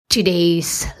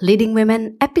Today's Leading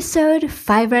Women, episode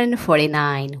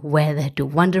 549, with the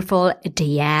wonderful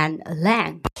Diane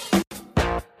Lang.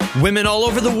 Women all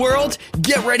over the world,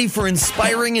 get ready for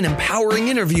inspiring and empowering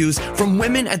interviews from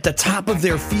women at the top of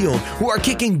their field who are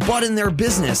kicking butt in their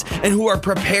business and who are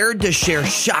prepared to share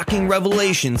shocking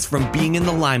revelations from being in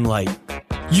the limelight.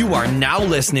 You are now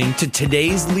listening to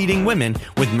Today's Leading Women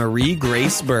with Marie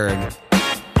Grace Berg.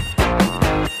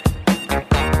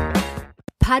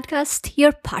 Podcast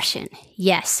your passion.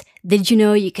 Yes, did you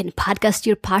know you can podcast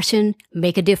your passion,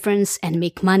 make a difference, and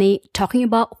make money talking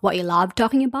about what you love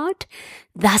talking about?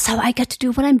 That's how I get to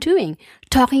do what I'm doing,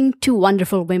 talking to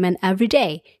wonderful women every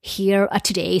day. Here are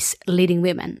today's Leading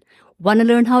Women. Want to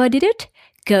learn how I did it?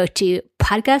 Go to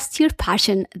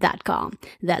podcastyourpassion.com.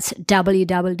 That's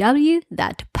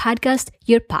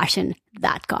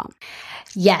www.podcastyourpassion.com.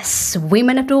 Yes,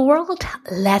 women of the world,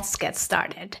 let's get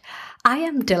started. I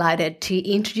am delighted to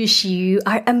introduce you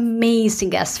our amazing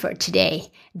guest for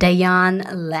today, Diane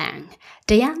Lang.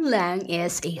 Diane Lang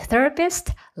is a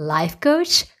therapist, life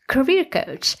coach, career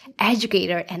coach,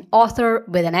 educator, and author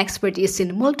with an expertise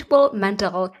in multiple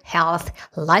mental health,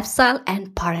 lifestyle,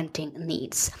 and parenting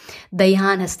needs.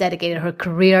 Diane has dedicated her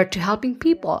career to helping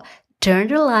people turn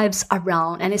their lives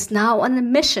around and is now on a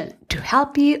mission to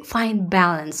help you find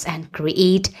balance and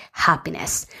create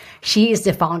happiness. She is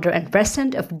the founder and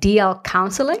president of DL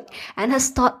Counseling and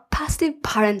has taught positive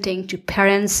parenting to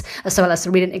parents, as well as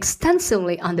written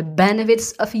extensively on the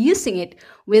benefits of using it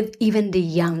with even the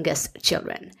youngest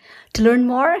children. To learn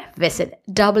more, visit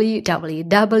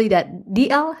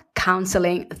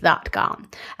www.dlcounseling.com.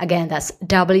 Again, that's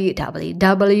www.dl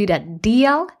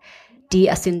D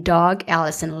as in dog, L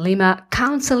as in Lima,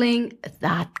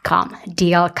 counseling.com,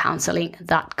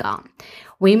 dlcounseling.com.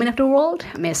 Women of the world,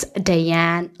 Miss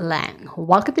Diane Lang.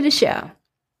 Welcome to the show.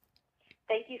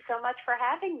 Thank you so much for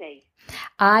having me.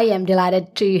 I am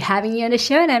delighted to having you on the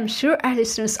show, and I'm sure our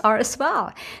listeners are as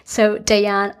well. So,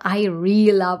 Diane, I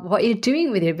really love what you're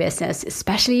doing with your business,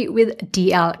 especially with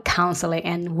DL Counseling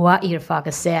and what your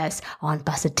focus is on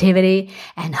positivity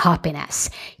and happiness.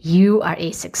 You are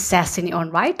a success in your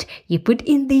own right. You put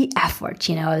in the effort,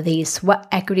 the sweat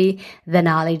equity, the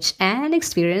knowledge and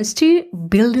experience to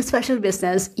build a special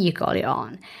business you call your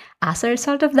own. As a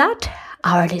result of that,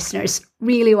 our listeners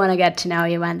really want to get to know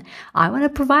you, and I want to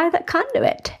provide that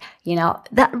conduit,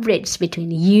 that bridge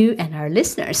between you and our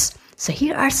listeners. So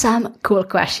here are some cool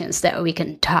questions that we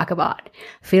can talk about.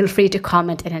 Feel free to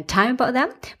comment at any time about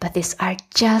them, but these are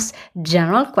just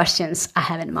general questions I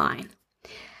have in mind.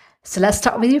 So let's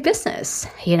start with your business.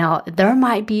 There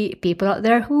might be people out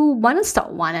there who want to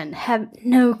start one and have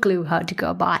no clue how to go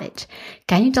about it.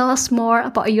 Can you tell us more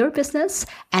about your business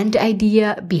and the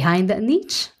idea behind that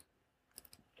niche?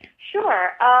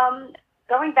 Sure.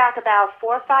 Going back about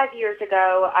 4 or 5 years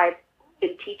ago, I've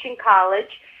been teaching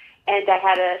college, and I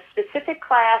had a specific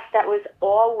class that was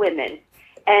all women.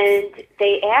 And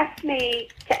they asked me,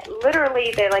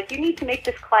 they're like, you need to make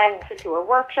this class into a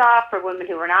workshop for women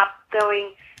who are not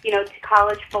going to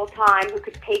college full-time, who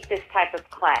could take this type of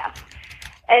class.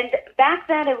 And back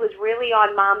then, it was really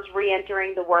on moms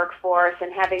re-entering the workforce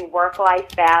and having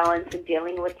work-life balance and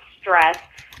dealing with stress.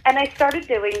 And I started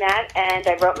doing that, and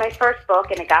I wrote my first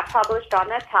book, and it got published on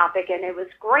that topic, and it was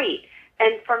great.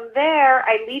 And from there,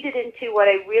 I lead it into what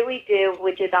I really do,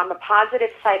 which is I'm a positive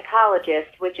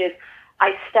psychologist, which is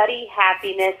I study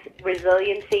happiness,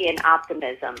 resiliency, and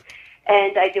optimism.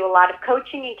 And I do a lot of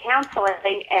coaching and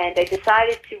counseling, and I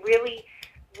decided to really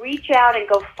reach out and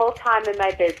go full-time in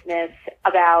my business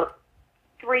about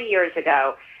 3 years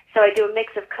ago. So I do a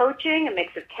mix of coaching, a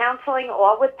mix of counseling,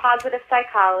 all with positive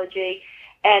psychology,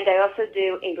 and I also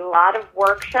do a lot of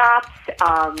workshops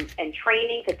and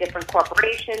trainings at different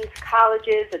corporations,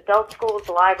 colleges, adult schools,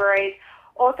 libraries,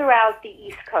 all throughout the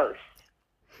East Coast.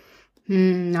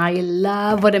 I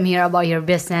love what I'm hearing about your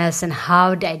business and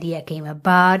how the idea came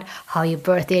about, how you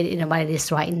birthed it into what it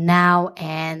is right now,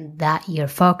 and that you're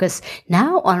focused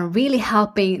now on really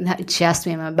helping not just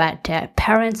women, but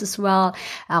parents as well,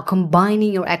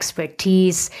 combining your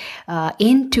expertise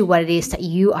into what it is that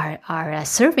you are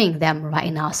serving them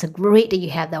right now. So great that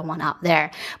you have that one out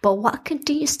there. But what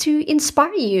continues to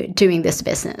inspire you doing this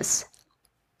business?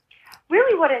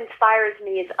 Really what inspires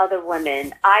me is other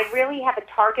women. I really have a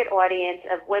target audience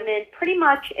of women pretty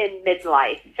much in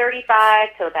midlife,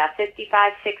 35 to about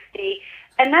 55, 60.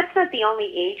 And that's not the only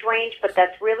age range, but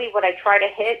that's really what I try to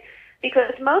hit.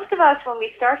 Because most of us, when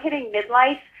we start hitting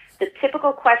midlife, the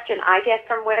typical question I get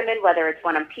from women, whether it's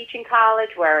when I'm teaching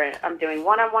college, where I'm doing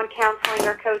one-on-one counseling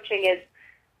or coaching, is,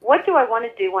 what do I want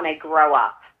to do when I grow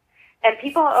up? And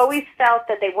people always felt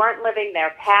that they weren't living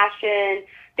their passion,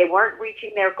 they weren't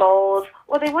reaching their goals,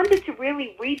 or they wanted to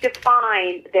really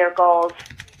redefine their goals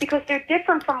because they're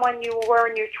different from when you were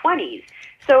in your 20s.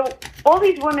 So all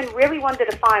these women really wanted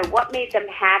to find what made them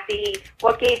happy,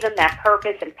 what gave them that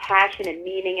purpose and passion and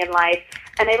meaning in life.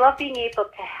 And I love being able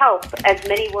to help as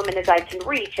many women as I can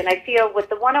reach. And I feel with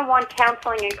the one-on-one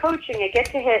counseling and coaching, I get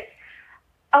to hit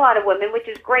a lot of women, which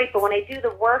is great. But when I do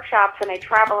the workshops and I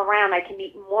travel around, I can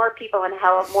meet more people and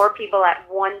help more people at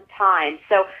one time.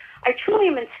 So I truly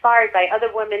am inspired by other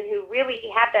women who really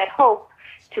have that hope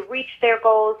to reach their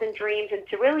goals and dreams and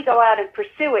to really go out and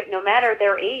pursue it no matter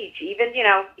their age, even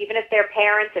if they're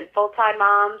parents and full-time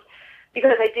moms,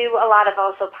 because I do a lot of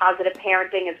also positive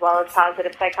parenting as well as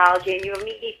positive psychology, and you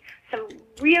meet some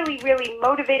really, really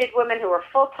motivated women who are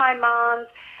full-time moms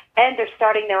and they're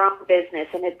starting their own business,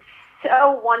 and it's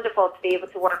so wonderful to be able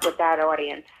to work with that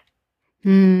audience.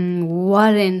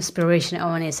 What an inspiration,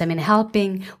 Onis. I mean,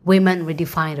 helping women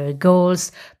redefine their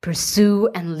goals, pursue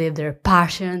and live their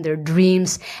passion, their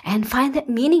dreams, and find that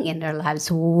meaning in their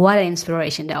lives. What an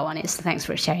inspiration that one is. Thanks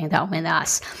for sharing that with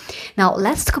us. Now,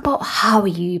 let's talk about how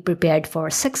you prepared for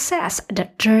success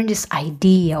that turned this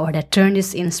idea or that turned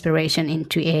this inspiration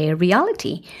into a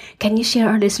reality. Can you share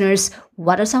our listeners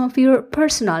what are some of your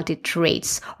personality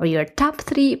traits or your top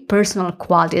 3 personal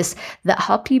qualities that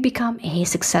help you become a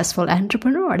successful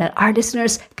entrepreneur that our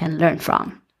listeners can learn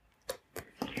from?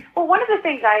 Well, one of the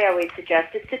things I always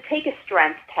suggest is to take a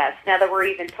strengths test. Now that we're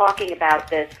even talking about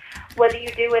this, whether you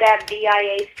do it at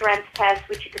VIA strengths test,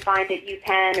 which you can find at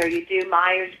UPenn, or you do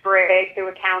Myers-Briggs through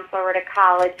a counselor at a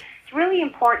college, it's really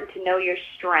important to know your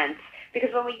strengths.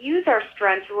 Because when we use our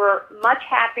strengths, we're much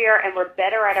happier and we're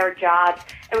better at our jobs,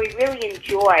 and we really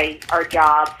enjoy our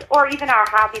jobs or even our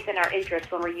hobbies and our interests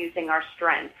when we're using our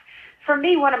strengths. For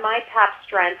me, one of my top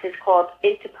strengths is called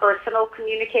interpersonal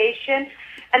communication,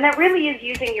 and that really is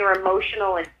using your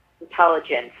emotional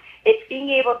intelligence. It's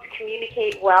being able to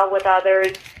communicate well with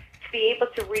others, to be able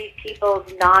to read people's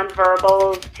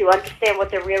nonverbals, to understand what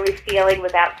they're really feeling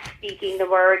without speaking the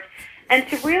words, and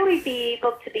to really be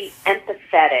able to be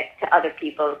empathetic to other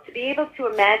people, to be able to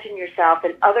imagine yourself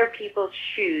in other people's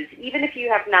shoes, even if you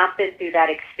have not been through that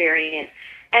experience.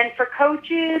 And for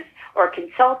coaches or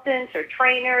consultants or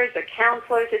trainers or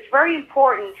counselors, it's very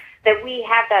important that we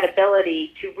have that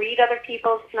ability to read other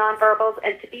people's nonverbals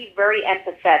and to be very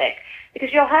empathetic. Because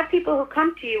you'll have people who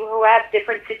come to you who have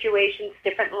different situations,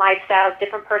 different lifestyles,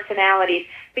 different personalities,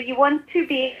 but you want to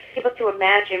be able to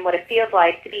imagine what it feels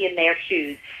like to be in their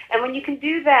shoes. And when you can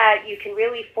do that, you can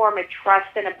really form a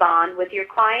trust and a bond with your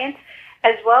clients,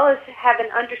 as well as have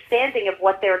an understanding of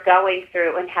what they're going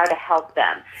through and how to help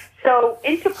them. So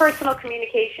interpersonal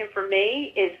communication for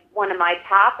me is one of my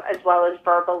top, as well as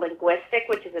verbal linguistic,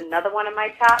 which is another one of my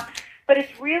top. But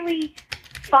it's really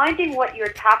finding what your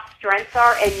top strengths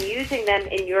are and using them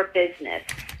in your business.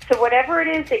 So whatever it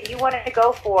is that you want to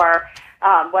go for,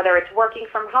 whether it's working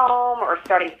from home or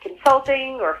starting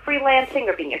consulting or freelancing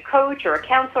or being a coach or a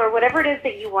counselor, whatever it is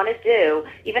that you want to do,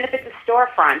 even if it's a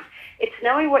storefront, it's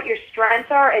knowing what your strengths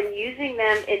are and using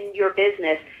them in your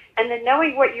business, and then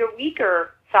knowing what your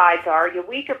weaker sides are, your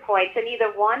weaker points, and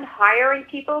either one, hiring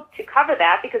people to cover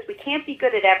that, because we can't be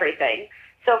good at everything.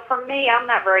 So for me, I'm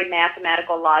not very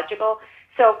mathematical logical.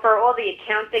 So for all the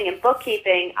accounting and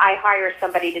bookkeeping, I hire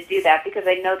somebody to do that because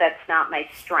I know that's not my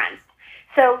strength.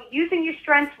 So using your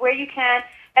strengths where you can,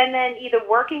 and then either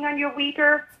working on your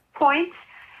weaker points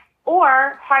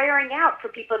or hiring out for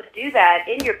people to do that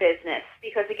in your business,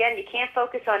 because again, you can't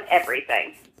focus on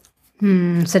everything.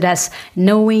 So that's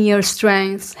knowing your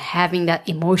strengths, having that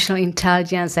emotional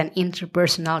intelligence and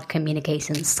interpersonal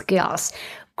communication skills.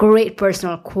 Great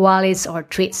personal qualities or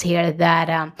traits here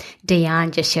that Diane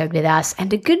just shared with us.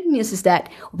 And the good news is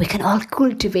that we can all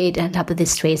cultivate and adopt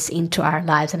these traits into our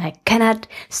lives. And I cannot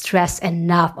stress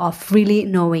enough of really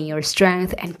knowing your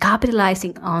strength and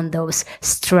capitalizing on those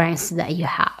strengths that you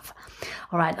have.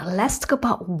 All right, let's talk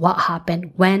about what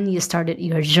happened when you started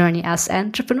your journey as an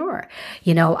entrepreneur.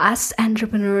 You know, as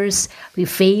entrepreneurs, we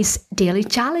face daily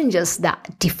challenges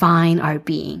that define our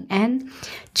being. And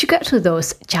to get to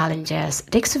those challenges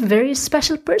takes a very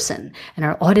special person. And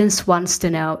our audience wants to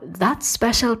know that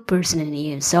special person in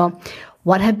you. So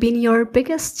what have been your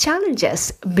biggest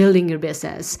challenges building your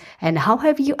business, and how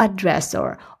have you addressed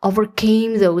or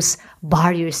overcame those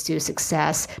barriers to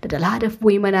success that a lot of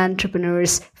women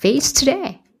entrepreneurs face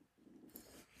today?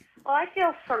 Well, I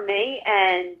feel for me,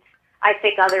 and I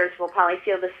think others will probably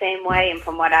feel the same way, and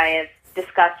from what I have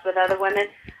discussed with other women,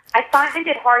 I find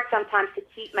it hard sometimes to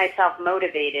keep myself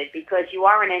motivated because you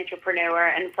are an entrepreneur,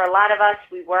 and for a lot of us,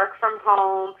 we work from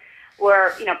home.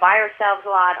 we're, by ourselves a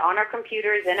lot on our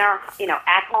computers in our,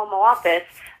 at-home office,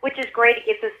 which is great. It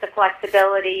gives us the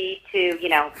flexibility to,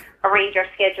 arrange our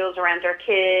schedules around our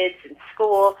kids and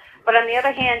school. But on the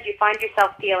other hand, you find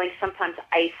yourself feeling sometimes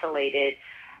isolated,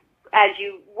 as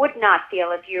you would not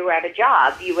feel if you were at a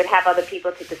job. You would have other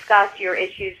people to discuss your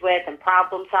issues with and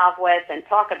problem solve with and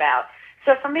talk about.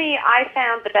 So for me, I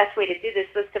found the best way to do this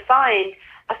was to find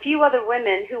a few other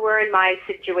women who were in my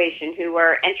situation, who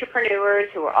were entrepreneurs,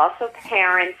 who were also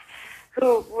parents,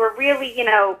 who were really,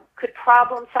 could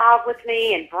problem solve with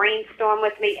me and brainstorm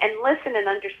with me and listen and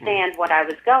understand what I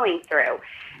was going through.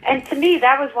 And to me,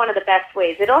 that was one of the best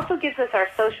ways. It also gives us our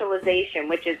socialization,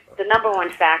 which is the number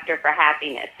one factor for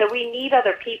happiness. So we need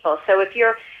other people. So if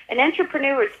you're an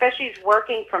entrepreneur, especially who's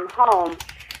working from home,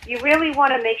 you really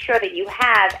want to make sure that you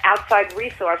have outside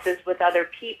resources with other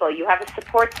people. You have a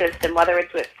support system, whether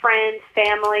it's with friends,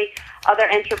 family,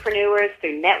 other entrepreneurs,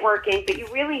 through networking, but you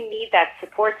really need that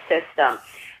support system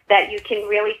that you can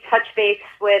really touch base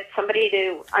with, somebody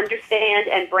to understand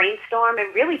and brainstorm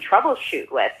and really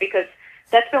troubleshoot with, because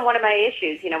that's been one of my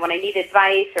issues. When I need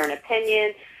advice or an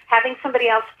opinion, having somebody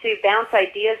else to bounce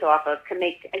ideas off of can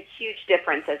make a huge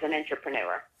difference as an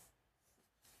entrepreneur.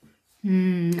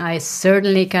 I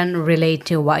certainly can relate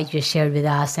to what you shared with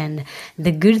us. And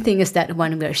the good thing is that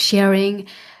when we're sharing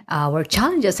our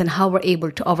challenges and how we're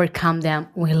able to overcome them,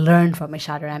 we learn from each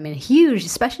other. I mean, huge,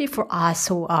 especially for us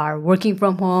who are working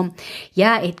from home.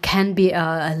 Yeah, it can be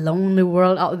a lonely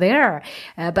world out there,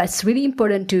 but it's really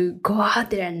important to go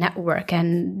out there and network.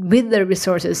 And with the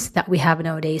resources that we have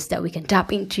nowadays that we can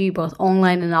tap into both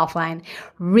online and offline,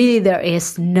 really there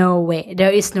is no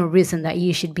reason that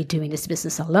you should be doing this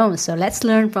business alone. So let's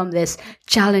learn from these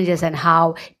challenges and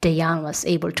how Dayan was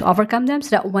able to overcome them so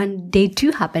that when they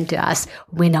do happen to us,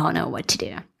 we now know what to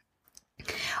do.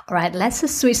 All right, let's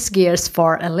just switch gears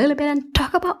for a little bit and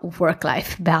talk about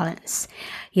work-life balance.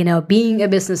 Being a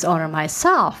business owner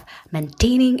myself,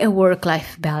 maintaining a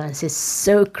work-life balance is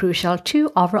so crucial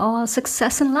to overall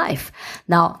success in life.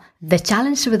 Now, the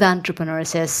challenge with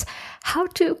entrepreneurs is how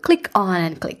to click on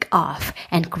and click off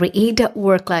and create that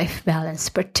work-life balance,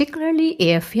 particularly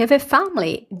if you have a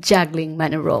family juggling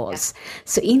many roles.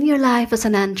 So in your life as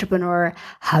an entrepreneur,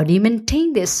 how do you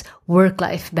maintain this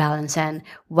work-life balance, and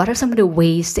what are some of the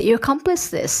ways that you accomplish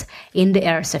this in the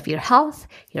areas of your health,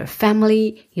 your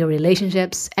family, your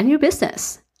relationships, and your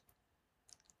business?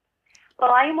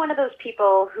 Well, I am one of those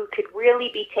people who could really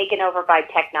be taken over by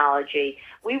technology.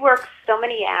 We work so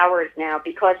many hours now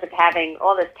because of having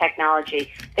all this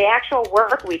technology. The actual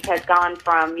work week has gone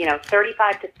from,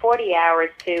 35 to 40 hours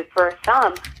to, for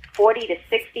some, 40 to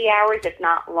 60 hours, if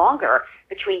not longer,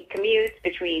 between commutes,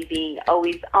 between being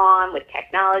always on with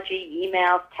technology,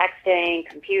 emails, texting,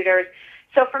 computers.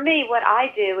 So for me, what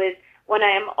I do is when I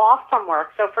am off from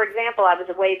work, so for example, I was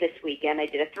away this weekend. I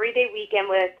did a 3-day weekend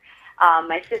with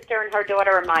my sister and her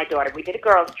daughter and my daughter. We did a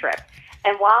girls' trip.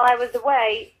 And while I was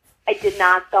away, I did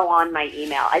not go on my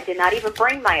email. I did not even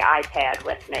bring my iPad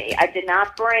with me. I did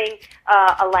not bring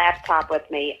a laptop with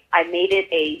me. I made it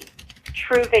a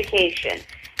true vacation.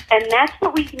 And that's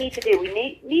what we need to do.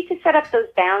 We need to set up those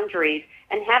boundaries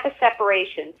and have a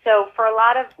separation. So for a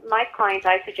lot of my clients,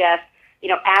 I suggest,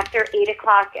 after 8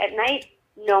 o'clock at night,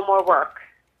 no more work.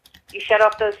 You shut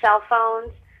off those cell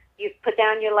phones. You put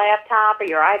down your laptop or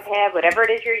your iPad, whatever it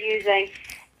is you're using,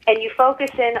 and you focus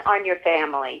in on your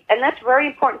family. And that's very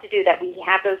important to do, that we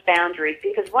have those boundaries,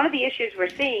 because one of the issues we're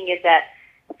seeing is that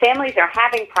families are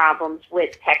having problems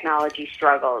with technology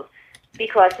struggles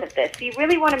because of this. So you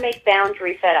really want to make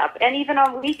boundaries set up. And even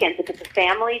on weekends, if it's a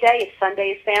family day, if Sunday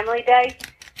is family day,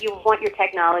 you want your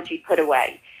technology put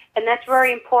away. And that's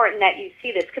very important that you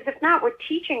see this, because if not, we're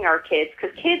teaching our kids,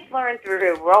 because kids learn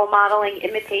through role modeling,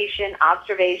 imitation,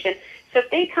 observation. So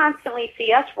if they constantly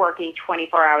see us working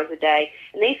 24 hours a day,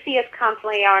 and they see us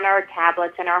constantly on our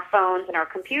tablets and our phones and our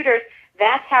computers,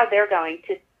 that's how they're going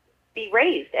to be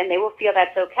raised, and they will feel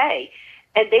that's okay.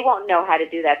 And they won't know how to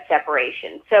do that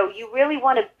separation. So you really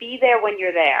want to be there when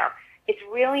you're there. It's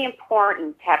really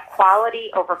important to have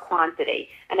quality over quantity.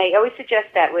 And I always suggest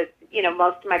that with,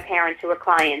 most of my parents who are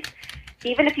clients.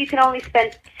 Even if you can only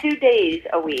spend 2 days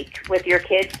a week with your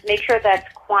kids, make sure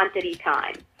that's quantity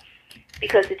time.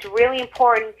 Because it's really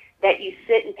important that you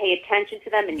sit and pay attention to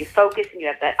them and you focus and you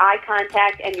have that eye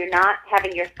contact and you're not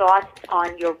having your thoughts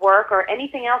on your work or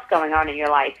anything else going on in your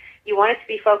life. You want it to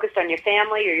be focused on your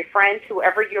family or your friends,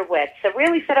 whoever you're with. So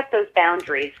really set up those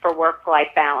boundaries for work-life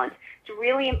balance. It's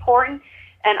really important.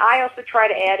 And I also try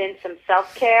to add in some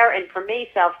self-care. And for me,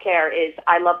 self-care is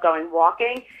I love going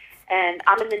walking. And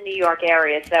I'm in the New York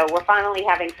area, so we're finally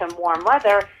having some warm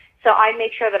weather. So I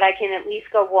make sure that I can at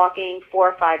least go walking 4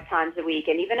 or 5 times a week.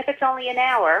 And even if it's only an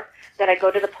hour that I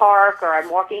go to the park or I'm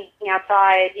walking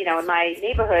outside, in my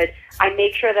neighborhood, I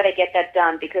make sure that I get that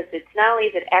done, because it's not only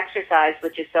is it exercise,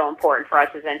 which is so important for us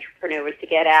as entrepreneurs to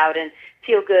get out and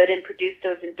feel good and produce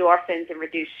those endorphins and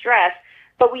reduce stress,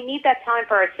 but we need that time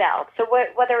for ourselves. So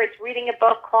whether it's reading a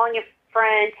book, calling a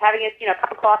friend, having a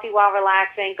cup of coffee while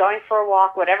relaxing, going for a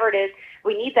walk, whatever it is,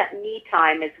 we need that me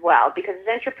time as well, because as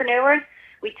entrepreneurs,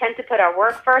 we tend to put our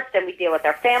work first, and we deal with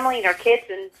our family and our kids,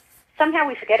 and somehow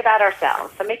we forget about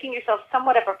ourselves. So making yourself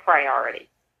somewhat of a priority.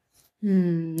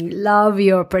 Love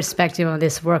your perspective on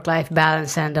this work-life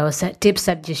balance and those tips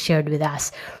that you shared with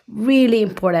us. Really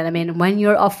important. I mean, when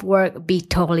you're off work, be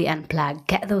totally unplugged.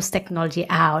 Get those technology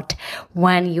out.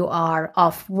 When you are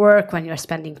off work, when you're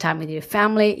spending time with your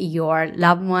family, your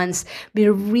loved ones, be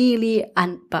really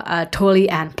totally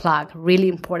unplugged. Really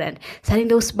important. Setting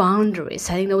those boundaries,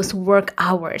 setting those work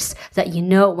hours that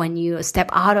when you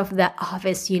step out of the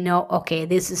office, okay,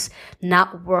 this is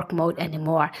not work mode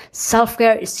anymore.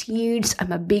 Self-care is huge.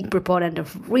 I'm a big proponent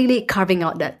of really carving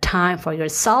out that time for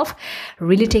yourself.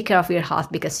 Really take care of your health,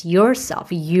 because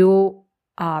yourself, your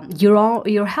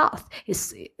health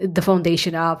is the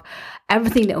foundation of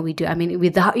everything that we do. I mean,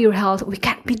 without your health, we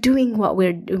can't be doing what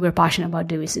we're passionate about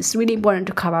doing. So it's really important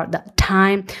to carve out that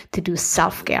time to do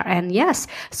self-care. And yes,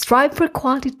 strive for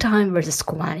quality time versus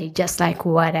quantity, just like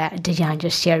what Dayan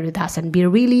just shared with us, and be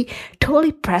really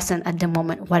totally present at the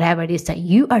moment, whatever it is that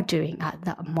you are doing at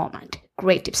that moment.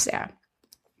 Great tips there.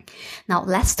 Now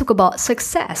let's talk about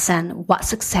success and what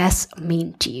success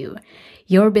means to you.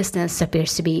 Your business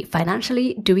appears to be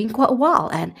financially doing quite well,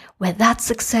 and with that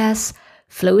success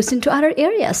flows into other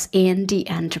areas in the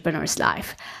entrepreneur's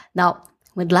life. Now,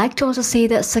 we'd like to also say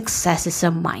that success is a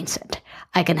mindset.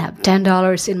 I can have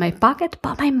 $10 in my pocket,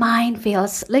 but my mind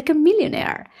feels like a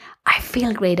millionaire. I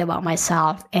feel great about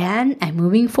myself and I'm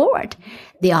moving forward.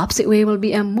 The opposite way will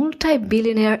be a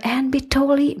multi-billionaire and be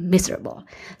totally miserable.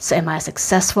 So am I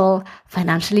successful?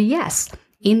 Financially, yes.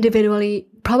 Individually,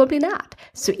 probably not.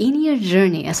 So in your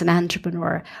journey as an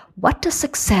entrepreneur, what does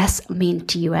success mean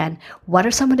to you, and what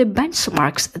are some of the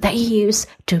benchmarks that you use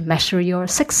to measure your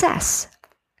success?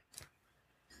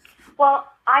 Well,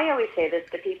 I always say this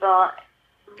to people.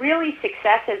 Really,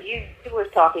 success, as you were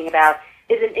talking about,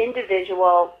 is an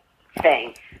individual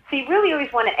thing. So you really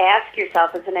always want to ask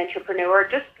yourself as an entrepreneur,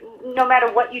 just no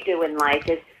matter what you do in life,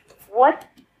 is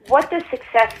what does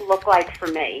success look like for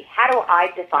me? How do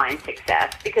I define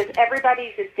success? Because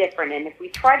everybody's is different, and if we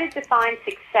try to define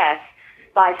success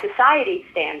by society's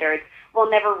standards,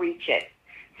 we'll never reach it.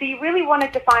 So you really want to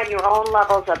define your own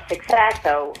levels of success.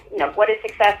 So, what does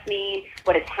success mean?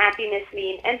 What does happiness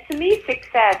mean? And to me,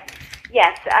 success,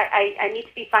 yes, I need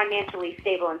to be financially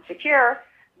stable and secure.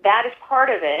 That is part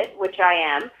of it, which I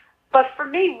am. But for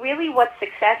me, really what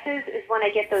success is when I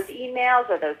get those emails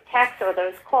or those texts or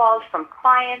those calls from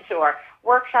clients or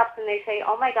workshops, and they say,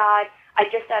 oh my God, I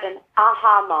just had an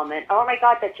aha moment. Oh my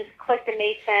God, that just clicked and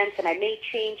made sense, and I made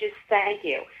changes. Thank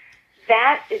you.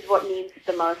 That is what means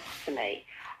the most to me.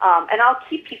 And I'll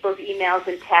keep people's emails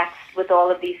and texts with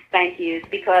all of these thank yous,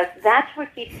 because that's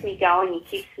what keeps me going and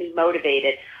keeps me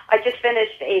motivated. I just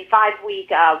finished a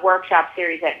 5-week workshop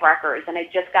series at Rutgers, and I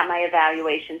just got my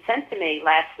evaluation sent to me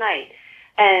last night.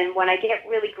 And when I get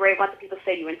really great, once people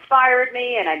say you inspired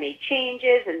me and I made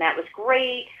changes and that was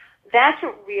great, that's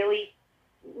what really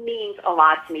means a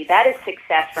lot to me. That is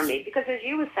success for me, because as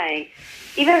you were saying,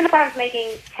 even if I was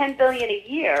making $10 billion a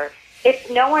year,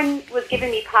 if no one was giving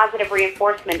me positive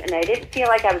reinforcement and I didn't feel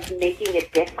like I was making a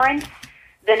difference,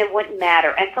 then it wouldn't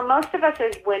matter. And for most of us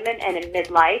as women and in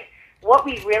midlife, what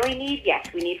we really need, yes,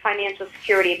 we need financial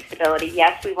security and stability.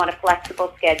 Yes, we want a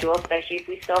flexible schedule, especially if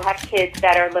we still have kids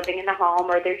that are living in the home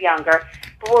or they're younger.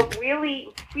 But what really,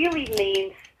 really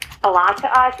means a lot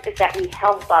to us is that we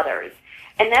help others.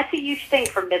 And that's a huge thing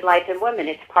for midlife and women.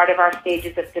 It's part of our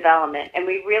stages of development, and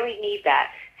we really need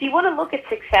that. So you want to look at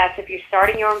success if you're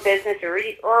starting your own business or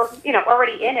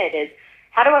already in it, is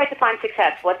how do I define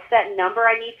success? What's that number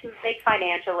I need to make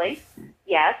financially?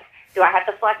 Yes. Do I have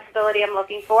the flexibility I'm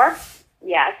looking for?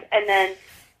 Yes. And then,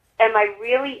 am I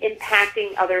really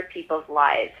impacting other people's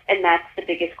lives? And that's the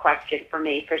biggest question for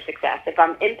me for success. If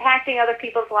I'm impacting other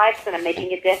people's lives and I'm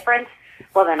making a difference,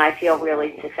 well, then I feel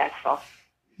really successful.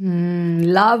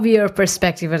 Love your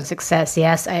perspective on success.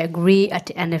 Yes, I agree. At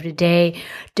the end of the day,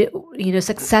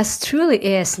 success truly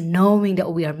is knowing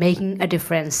that we are making a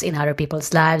difference in other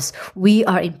people's lives. We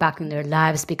are impacting their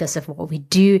lives because of what we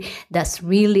do. That's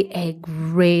really a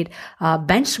great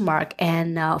benchmark,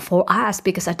 and for us,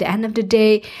 because at the end of the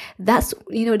day, that's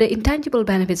the intangible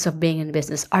benefits of being in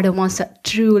business are the ones that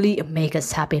truly make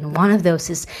us happy. And one of those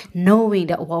is knowing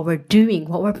that what we're doing,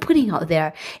 what we're putting out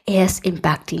there, is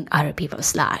impacting other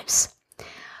people's lives.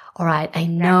 All right, I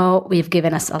know we've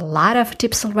given us a lot of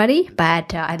tips already,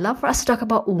 but I'd love for us to talk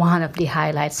about one of the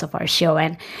highlights of our show,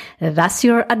 and that's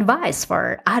your advice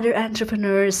for other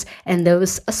entrepreneurs and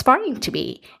those aspiring to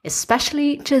be,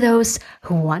 especially to those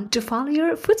who want to follow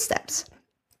your footsteps.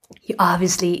 You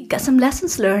obviously got some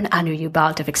lessons learned under your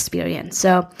belt of experience,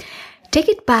 so take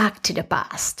it back to the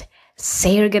past.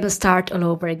 Say you're going to start all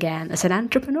over again as an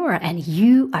entrepreneur, and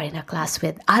you are in a class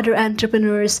with other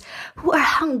entrepreneurs who are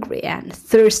hungry and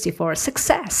thirsty for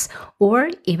success, or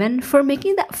even for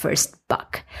making that first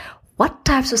buck. What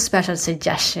types of special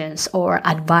suggestions or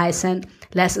advice and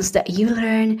lessons that you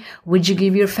learn would you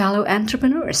give your fellow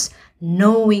entrepreneurs,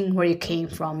 knowing where you came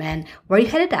from and where you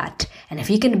headed at? And if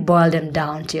you can boil them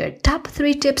down to your top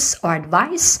 3 tips or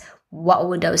advice, what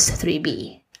would those 3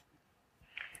 be?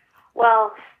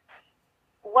 Well,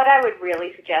 what I would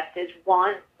really suggest is,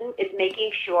 one, is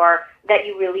making sure that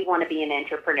you really want to be an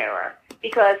entrepreneur,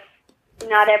 because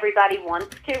not everybody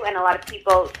wants to, and a lot of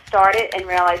people start it and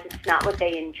realize it's not what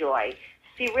they enjoy.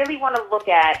 So you really want to look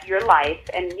at your life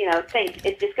and, think,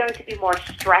 is this going to be more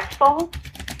stressful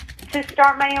to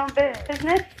start my own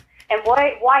business? And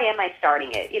why am I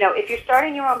starting it? If you're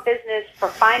starting your own business for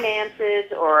finances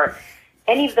or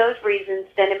any of those reasons,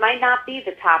 then it might not be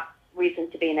the top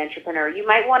reason to be an entrepreneur. You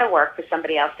might want to work for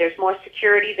somebody else. There's more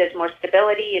security, there's more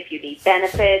stability. If you need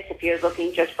benefits, if you're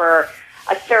looking just for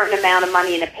a certain amount of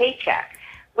money in a paycheck.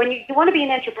 When you want to be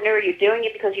an entrepreneur, you're doing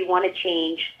it because you want to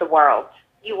change the world.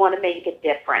 You want to make a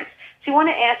difference. So you want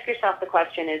to ask yourself the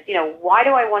question is, why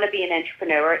do I want to be an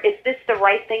entrepreneur? Is this the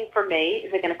right thing for me?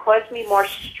 Is it going to cause me more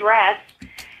stress?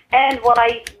 And will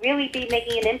I really be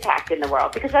making an impact in the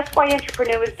world? Because that's why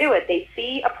entrepreneurs do it. They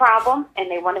see a problem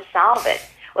and they want to solve it.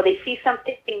 Or they see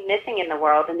something missing in the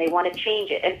world and they want to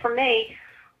change it. And for me,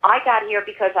 I got here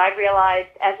because I realized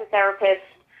as a therapist,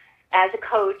 as a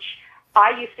coach,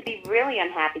 I used to be really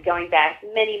unhappy going back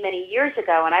many, many years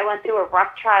ago. And I went through a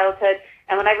rough childhood.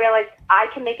 And when I realized I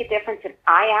can make a difference and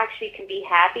I actually can be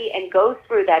happy and go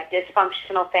through that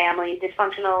dysfunctional family,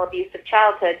 dysfunctional abusive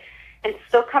childhood, and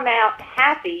still come out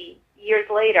happy years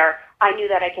later, I knew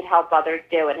that I could help others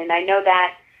do it. And I know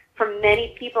that for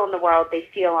many people in the world, they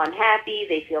feel unhappy,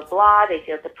 they feel blah, they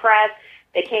feel depressed,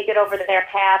 they can't get over their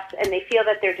past, and they feel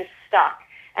that they're just stuck.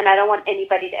 And I don't want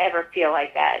anybody to ever feel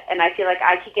like that. And I feel like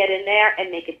I could get in there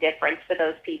and make a difference for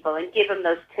those people and give them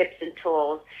those tips and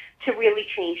tools to really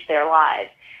change their lives.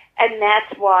 And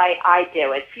that's why I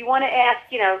do it. If you want to ask,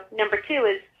 number 2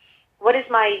 is, what is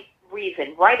my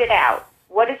reason? Write it out.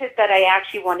 What is it that I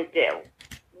actually want to do?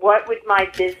 What would my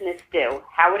business do?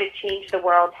 How would it change the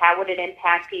world? How would it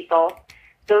impact people?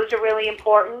 Those are really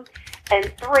important.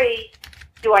 And 3,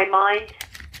 do I mind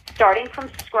starting from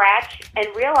scratch and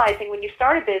realizing when you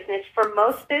start a business, for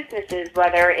most businesses,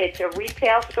 whether it's a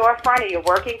retail storefront or you're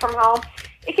working from home,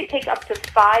 it could take up to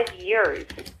 5 years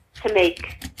to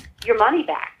make your money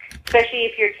back, especially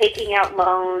if you're taking out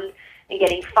loans and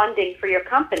getting funding for your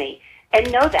company. And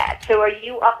know that. So are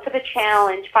you up for the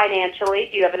challenge financially?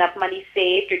 Do you have enough money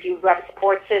saved, or do you have a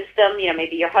support system?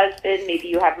 Maybe your husband, maybe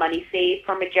you have money saved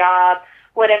from a job,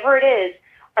 whatever it is.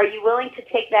 Are you willing to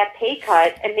take that pay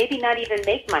cut and maybe not even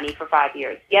make money for 5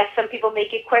 years? Yes, some people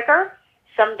make it quicker,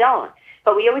 some don't.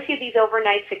 But we always hear these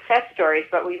overnight success stories,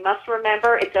 but we must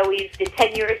remember it's always the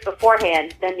 10 years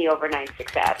beforehand than the overnight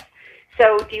success.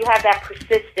 So do you have that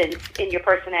persistence in your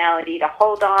personality to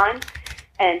hold on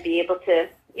and be able to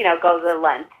go the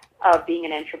length of being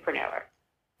an entrepreneur?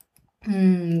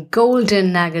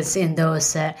 Golden nuggets in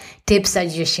those tips that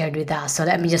you shared with us. So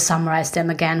let me just summarize them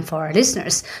again for our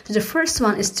listeners. So the first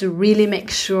one is to really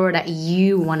make sure that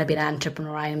you want to be an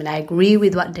entrepreneur. I mean, I agree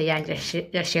with what Diane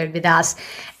just shared with us.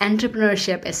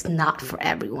 Entrepreneurship is not for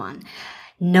everyone.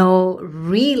 No,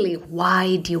 really,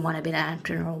 why do you want to be an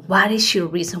entrepreneur? What is your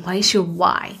reason? What is your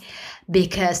why?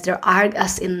 Because there are,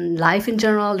 as in life in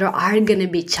general, there are going to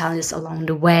be challenges along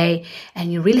the way,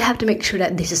 and you really have to make sure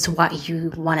that this is what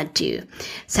you want to do.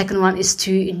 Second one is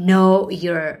to know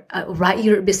write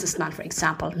your business plan, for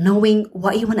example, knowing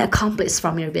what you want to accomplish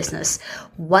from your business.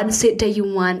 What is it that you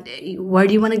want? Where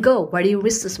do you want to go? Where do your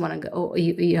business want to go?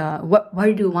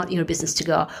 Where do you want your business to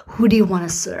go? Who do you want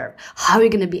to serve? How are you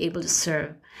going to be able to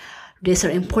serve? These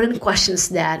are important questions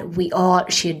that we all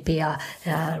should be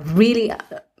really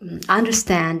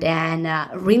understand and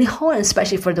really hone,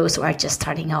 especially for those who are just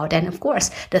starting out. And of course,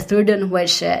 the third one,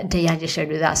 which Dayan just shared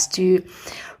with us, to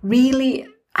really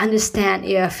understand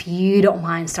if you don't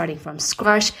mind starting from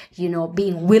scratch,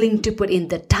 being willing to put in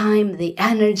the time, the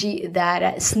energy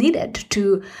that is needed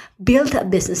to build a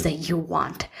business that you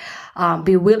want.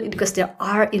 Be willing, because there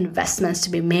are investments to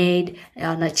be made,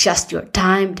 not just your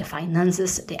time, the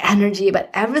finances, the energy, but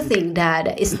everything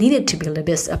that is needed to build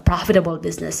a profitable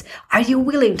business. Are you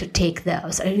willing to take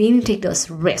those? Are you willing to take those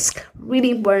risks?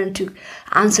 Really important to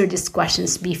answer these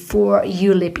questions before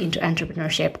you leap into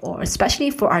entrepreneurship, or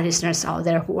especially for our listeners out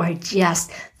there who are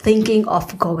just thinking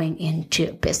of going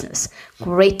into business.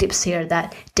 Great tips here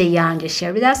that Dayan just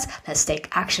shared with us. Let's take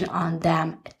action on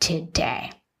them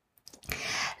today.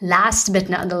 Last but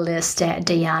not the least,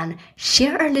 Dayan,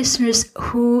 share our listeners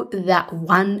who that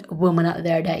one woman out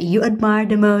there that you admire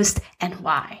the most and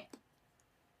why.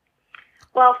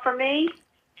 Well, for me,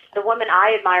 the woman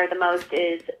I admire the most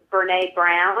is Brené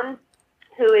Brown,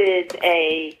 who is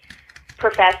a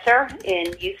professor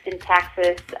in Houston,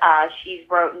 Texas. She's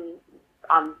written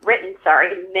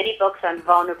many books on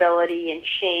vulnerability and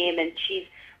shame, and she's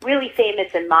really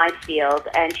famous in my field,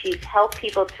 and she's helped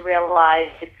people to realize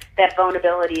that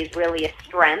vulnerability is really a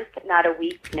strength, not a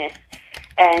weakness,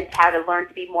 and how to learn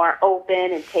to be more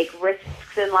open and take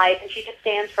risks in life. And she just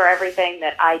stands for everything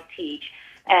that I teach,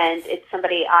 and it's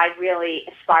somebody I really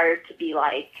aspire to be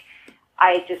like.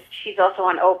 She's also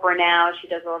on Oprah now. She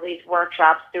does all these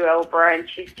workshops through Oprah, and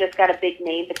she's just got a big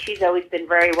name, but she's always been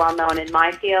very well known in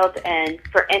my field. And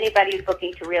for anybody who's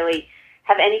looking to really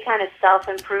have any kind of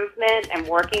self-improvement and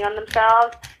working on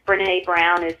themselves, Brené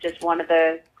Brown is just one of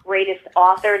the greatest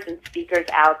authors and speakers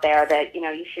out there that,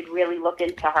 you should really look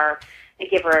into her and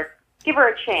give her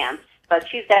a chance. But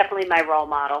she's definitely my role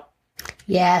model.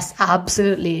 Yes,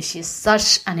 absolutely. She's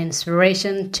such an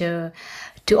inspiration to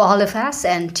all of us,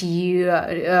 and to you,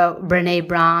 Brené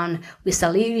Brown. We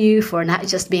salute you for not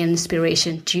just being an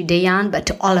inspiration to Dayan, but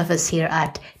to all of us here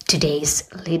at Today's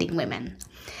Leading Women.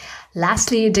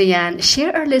 Lastly, Dayan,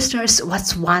 share our listeners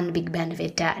what's one big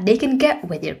benefit that they can get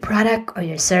with your product or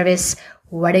your service,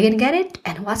 where they can get it,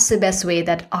 and what's the best way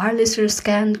that our listeners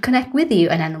can connect with you,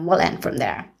 and then we'll end from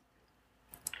there.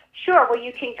 Sure. Well,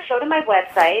 you can go to my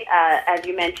website, as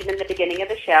you mentioned in the beginning of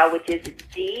the show, which is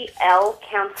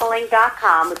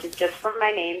dlcounseling.com, which is just for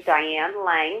my name, Diane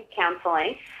Lang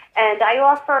Counseling. And I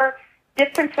offer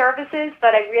different services,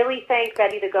 but I really think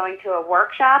that either going to a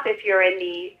workshop, if you're in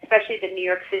especially the New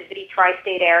York City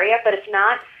tri-state area, but if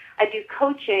not, I do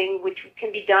coaching, which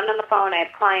can be done on the phone. I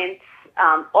have clients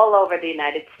all over the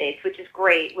United States, which is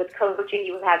great. With coaching,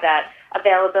 you have that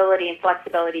availability and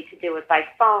flexibility to do it by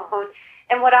phone.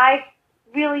 And what I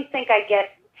really think I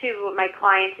get to my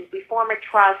clients is we form a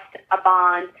trust, a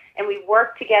bond, and we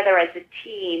work together as a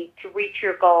team to reach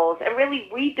your goals and really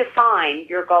redefine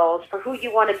your goals for who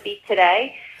you want to be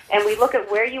today. And we look at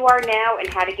where you are now and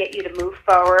how to get you to move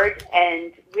forward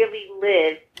and really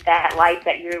live that life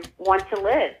that you want to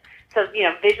live. So,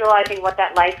 visualizing what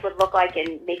that life would look like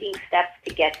and making steps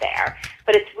to get there.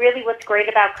 But it's really what's great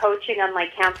about coaching,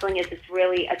 unlike counseling, is it's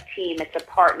really a team. It's a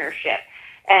partnership.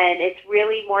 And it's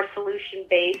really more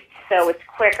solution-based, so it's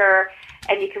quicker,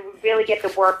 and you can really get the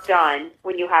work done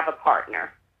when you have a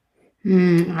partner.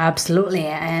 Absolutely.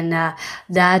 And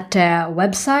that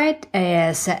website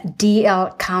is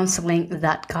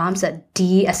dlcounseling.com. So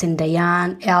D as in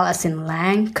Dayan, L as in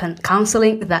Lang,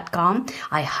 counseling.com.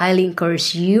 I highly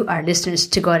encourage you, our listeners,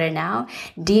 to go there now,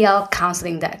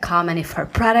 dlcounseling.com. And if her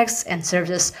products and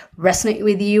services resonate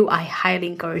with you, I highly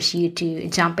encourage you to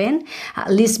jump in,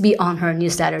 at least be on her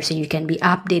newsletter so you can be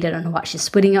updated on what she's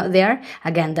putting out there.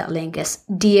 Again, that link is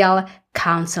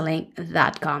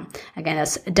dlcounseling.com. Again,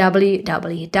 that's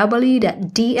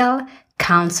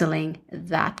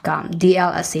www.dlcounseling.com.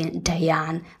 DL as in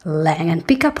Diane Lang. And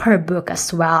pick up her book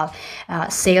as well,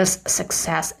 Sales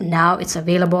Success. Now it's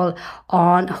available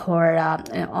on her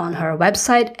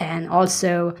website, and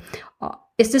also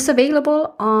is this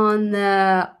available on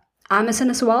Amazon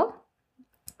as well?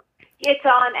 It's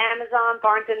on Amazon,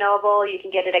 Barnes & Noble. You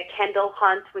can get it at Kendall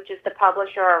Hunt, which is the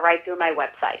publisher, or right through my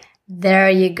website. There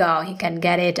you go. You can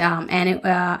get it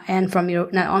and from your,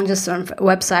 not on just on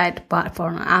website, but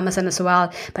from Amazon as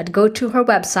well. But go to her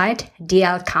website,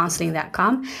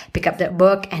 dlcounseling.com, pick up that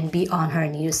book, and be on her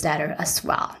newsletter as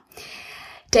well.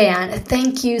 Dayan,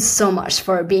 thank you so much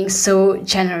for being so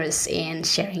generous in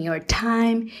sharing your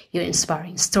time, your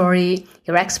inspiring story,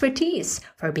 your expertise,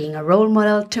 for being a role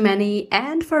model to many,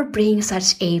 and for bringing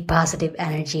such a positive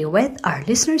energy with our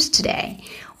listeners today.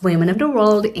 women of the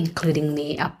world, including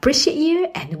me, appreciate you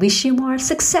and wish you more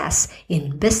success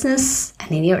in business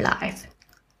and in your life.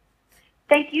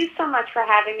 Thank you so much for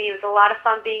having me. It was a lot of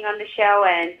fun being on the show,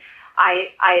 and I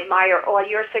admire all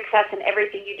your success and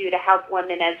everything you do to help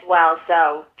women as well.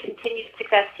 So continued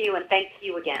success to you, and thank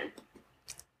you again.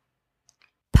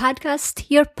 Podcast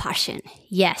your passion.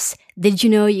 Yes. Did you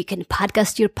know you can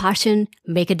podcast your passion,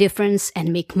 make a difference,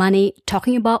 and make money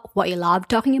talking about what you love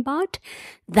talking about?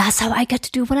 That's how I get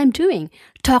to do what I'm doing,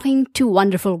 talking to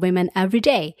wonderful women every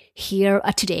day. Here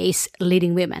are today's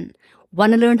leading women.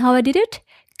 Want to learn how I did it?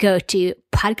 Go to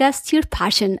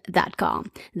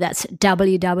podcastyourpassion.com. That's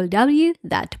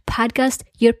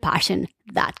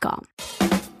www.podcastyourpassion.com.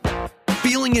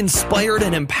 Feeling inspired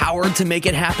and empowered to make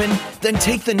it happen? Then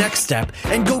take the next step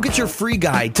and go get your free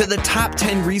guide to the top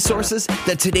 10 resources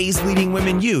that today's leading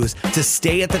women use to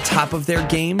stay at the top of their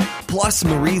game, plus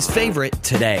Marie's favorite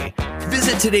today.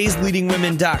 Visit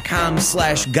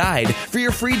todaysleadingwomen.com/guide for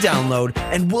your free download,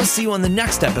 and we'll see you on the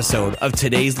next episode of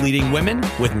Today's Leading Women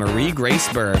with Marie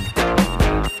Grace Berg.